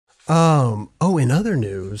Oh, in other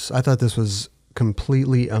news, I thought this was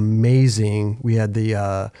completely amazing. We had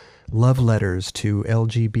the love letters to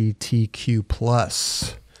LGBTQ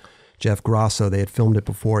plus. Jeff Grosso, they had filmed it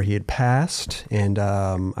before he had passed, and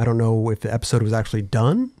I don't know if the episode was actually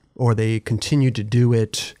done or they continued to do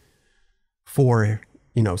it for,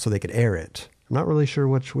 so they could air it. I'm not really sure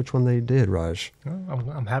which one they did, Raj.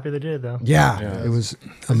 I'm happy they did, though. Yeah, it was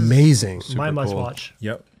amazing. My must watch.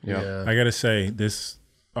 Yep. Yeah. I got to say,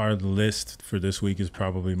 our list for this week is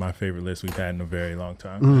probably my favorite list we've had in a very long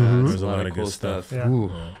time. Mm-hmm. There's a lot of good stuff.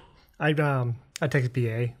 Yeah. I texted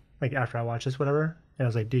BA, like, after I watched this, whatever, and I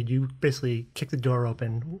was like, dude, you basically kicked the door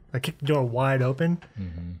open. I kicked the door wide open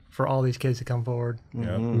for all these kids to come forward.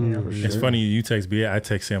 Yep. It's funny, you text BA, I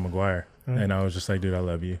text Sam McGuire, and I was just like, dude, I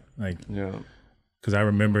love you. Like, because I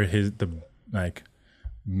remember the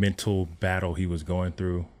mental battle he was going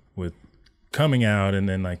through with coming out and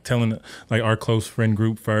then like telling like our close friend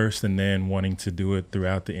group first and then wanting to do it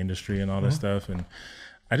throughout the industry and all that stuff. And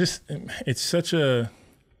it's such a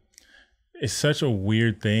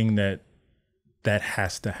weird thing that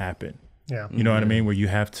has to happen. Yeah. You know what I mean? Where you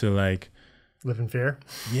have to like live in fear.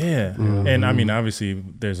 Yeah. And I mean, obviously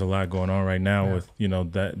there's a lot going on right now with,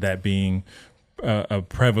 that being a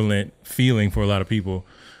prevalent feeling for a lot of people,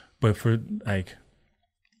 but for like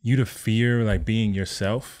you to fear like being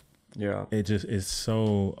yourself, it just is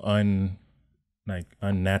so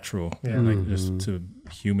unnatural, like just to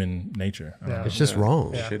human nature. It's just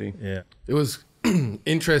wrong. Shitty. Yeah, it was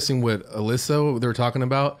interesting with Alyssa they were talking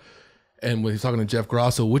about. And when he's talking to Jeff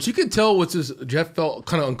Grosso, which you could tell was just Jeff felt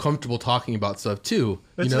kind of uncomfortable talking about stuff too.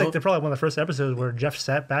 It's like probably one of the first episodes where Jeff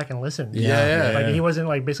sat back and listened. Yeah. He wasn't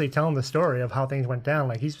like basically telling the story of how things went down.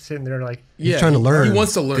 Like he's sitting there like he's trying to learn. He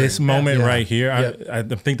wants to learn. This moment right here, I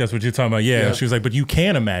think that's what you're talking about. Yeah. She was like, but you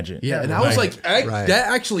can imagine. Yeah. And I was like, that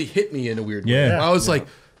actually hit me in a weird way. I was like,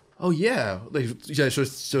 oh yeah. Like,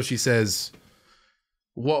 so she says,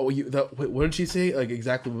 what did she say? Like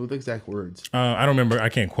exactly what the exact words? I don't remember. I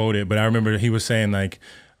can't quote it, but I remember he was saying like,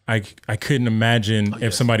 I couldn't imagine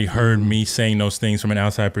if somebody heard me saying those things from an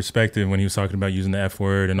outside perspective when he was talking about using the F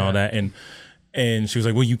word and all that. And she was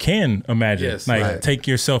like, well, you can imagine, take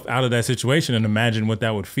yourself out of that situation and imagine what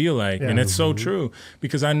that would feel like. And it's so true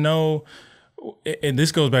because I know, and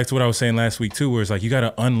this goes back to what I was saying last week too, where it's like, you got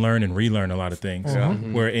to unlearn and relearn a lot of things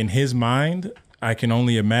where in his mind, I can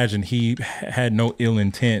only imagine he had no ill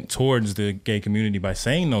intent towards the gay community by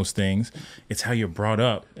saying those things. It's how you're brought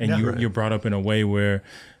up, and you're brought up in a way where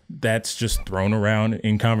that's just thrown around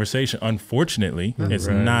in conversation. Unfortunately, it's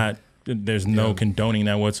not. There's no condoning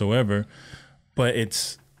that whatsoever, but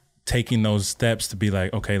it's taking those steps to be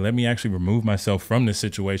like, okay, let me actually remove myself from this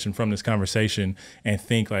situation, from this conversation, and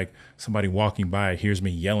think like somebody walking by hears me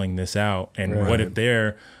yelling this out, and what if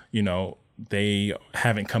they're, they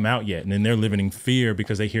haven't come out yet, and then they're living in fear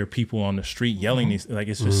because they hear people on the street yelling these. Like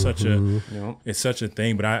it's just such a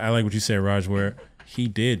thing. But I like what you said, Raj, where he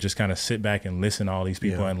did just kind of sit back and listen to all these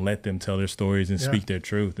people and let them tell their stories and speak their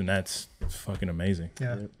truth, and that's fucking amazing.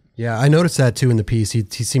 Yeah, I noticed that too in the piece. He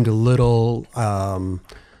seemed a little, I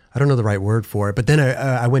don't know the right word for it, but then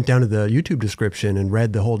I went down to the YouTube description and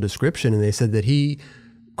read the whole description, and they said that he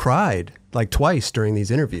cried like twice during these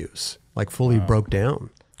interviews, like fully broke down.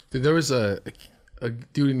 There was a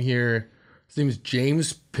dude in here. His name is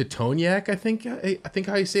James Pitoniak, I think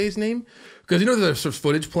how you say his name, because there's sort of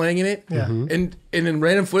footage playing in it, and in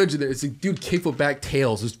random footage, it's a dude kickflip back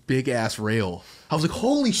tails, this big ass rail. I was like,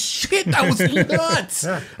 holy shit, that was nuts!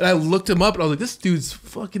 And I looked him up, and I was like, this dude's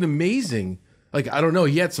fucking amazing. Like I don't know,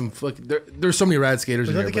 he had some fucking. There's so many rad skaters. Was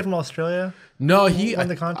in that here, the kid from Australia? No,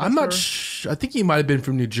 I'm not. I think he might have been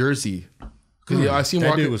from New Jersey. I seen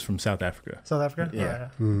that dude was from South Africa. South Africa? Yeah.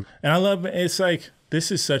 And I love it's like this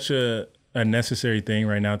is such a necessary thing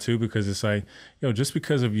right now too, because it's like, just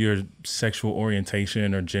because of your sexual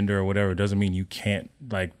orientation or gender or whatever doesn't mean you can't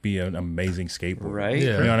like be an amazing skateboarder. Right.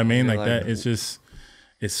 You know what I mean? Like that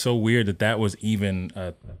it's so weird that was even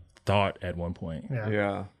a thought at one point.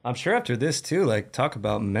 Yeah. I'm sure after this too, like talk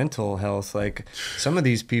about mental health, like some of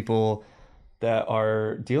these people that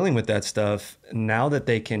are dealing with that stuff, now that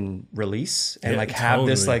they can release and have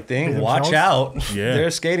this like thing, watch out.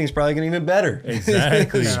 Their skating's probably getting even better.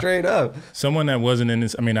 Exactly. Straight up. Someone that wasn't in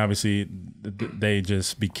this, I mean, obviously they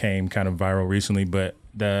just became kind of viral recently, but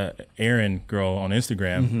the Erin girl on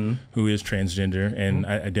Instagram, who is transgender and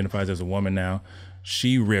identifies as a woman now,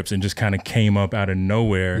 she rips and just kind of came up out of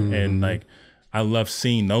nowhere. And like, I love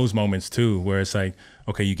seeing those moments too, where it's like,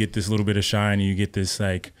 okay, you get this little bit of shine and you get this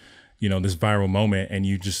like, this viral moment, and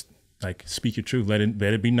you just like speak your truth. Let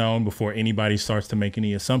it be known before anybody starts to make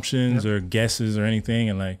any assumptions or guesses or anything,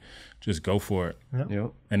 and like just go for it.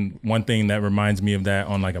 Yep. And one thing that reminds me of that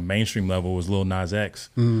on like a mainstream level was Lil Nas X.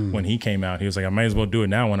 When he came out, he was like, I might as well do it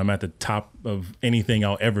now when I'm at the top of anything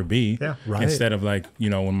I'll ever be. Yeah. Right. Instead of like, you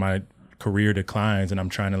know, when my career declines and I'm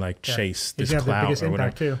trying to like chase this clout or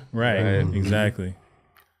whatever. Too. Right. Exactly.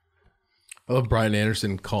 I love Brian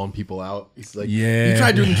Anderson calling people out. He's like, Yeah. you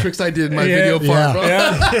tried doing the tricks I did in my video part, bro.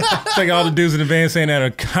 It's like all the dudes in the band saying that are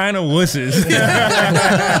kind of wusses.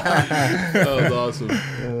 That was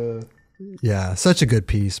awesome. Yeah, such a good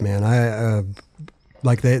piece, man. I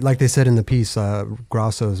like they said in the piece,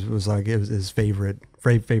 Grosso was like it was his favorite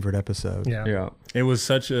episode. Yeah. Yeah. It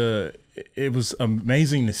was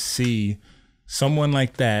amazing to see someone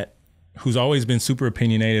like that who's always been super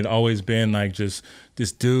opinionated, always been like just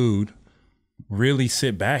this dude really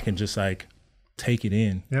sit back and just like take it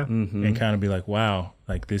in and kind of be like, wow,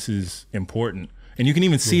 like this is important. And you can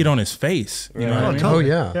even see it on his face. You know what I mean?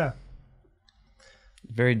 Totally. Oh, yeah. Yeah.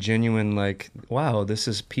 Very genuine, like, wow, this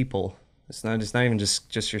is people. It's not even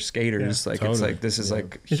just your skaters. Like totally. it's like this is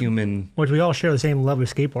like human. Which we all share the same love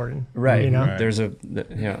of skateboarding. Right. You know? Right. There's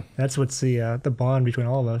That's what's the bond between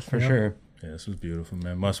all of us. for you know? sure. Yeah, this was beautiful,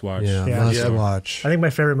 man. Must watch. Yeah, Yeah. must Yeah. watch. I think my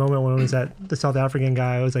favorite moment when it was that the South African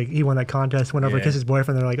guy was like, he won that contest, went over to Yeah. kiss his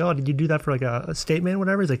boyfriend. They're like, oh, did you do that for like a statement or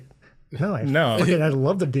whatever? He's like, no, I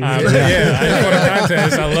love the dude. I just won a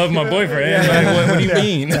contest. I love my boyfriend. Like, what do you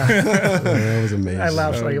mean? That was amazing. I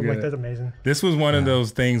laughed. Like, I'm like, good. that's amazing. This was one of those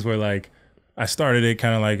things where like I started it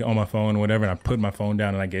kind of like on my phone or whatever, and I put my phone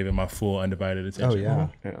down and I gave it my full undivided attention. Oh yeah.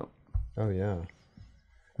 Yeah. Oh yeah.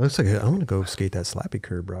 It looks like I'm gonna go skate that slappy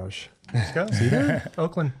curb, Raj. Let's go. See that?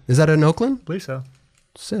 Oakland. Is that in Oakland? I believe so.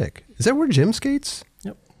 Sick. Is that where Jim skates?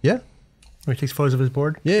 Yep. Yeah. Where he takes photos of his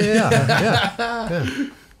board. Yeah.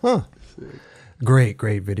 Huh. Great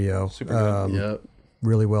video. Super good. Yep.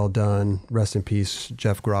 Really well done. Rest in peace,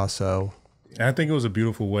 Jeff Grosso. And I think it was a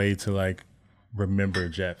beautiful way to like remember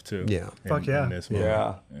Jeff too. Yeah. Fuck yeah. In this moment.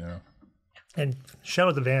 Yeah. Yeah. And shout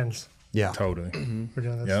out the Vans Yeah. Totally. for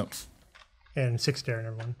doing this. Yep. And Six Dare and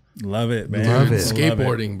everyone. Love it, man. Love it.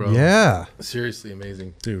 Skateboarding, bro. Yeah. Seriously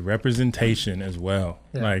amazing. Dude, representation as well.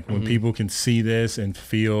 Yeah. Like when people can see this and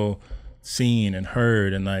feel seen and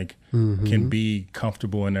heard and like can be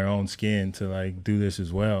comfortable in their own skin to like do this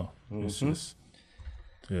as well. It's just,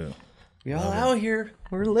 dude, We all out here.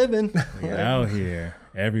 We're living. we're out here.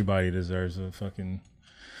 Everybody deserves an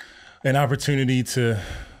opportunity to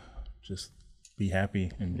just be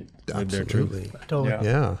happy and live their truth. Absolutely. Totally. Yeah.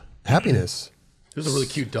 Yeah. Happiness. There's a really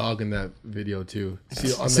cute dog in that video too.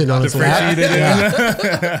 See on Sitting on his lap.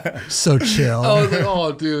 Yeah. So chill. I was like,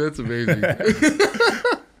 oh, dude, that's amazing.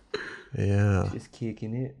 Yeah. Just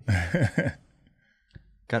kicking it.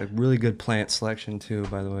 Got a really good plant selection too,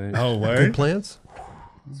 by the way. Oh, Good word? plans?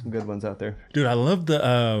 Some good ones out there. Dude, I love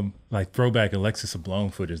the like throwback Alexis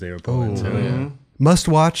Sablon footage they were pulling too. Mm-hmm. Must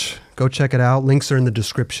watch. Go check it out. Links are in the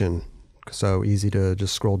description. So easy to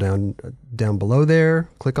just scroll down below there,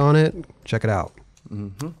 click on it, check it out.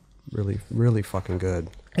 Really, really fucking good.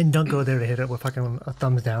 And don't go there to hit it with fucking a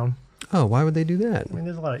thumbs down. Oh, why would they do that? I mean,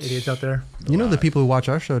 there's a lot of idiots out there. You know the people who watch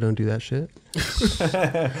our show don't do that shit.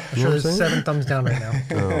 I'm sure there's saying? 7 thumbs down right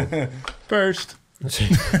now. First.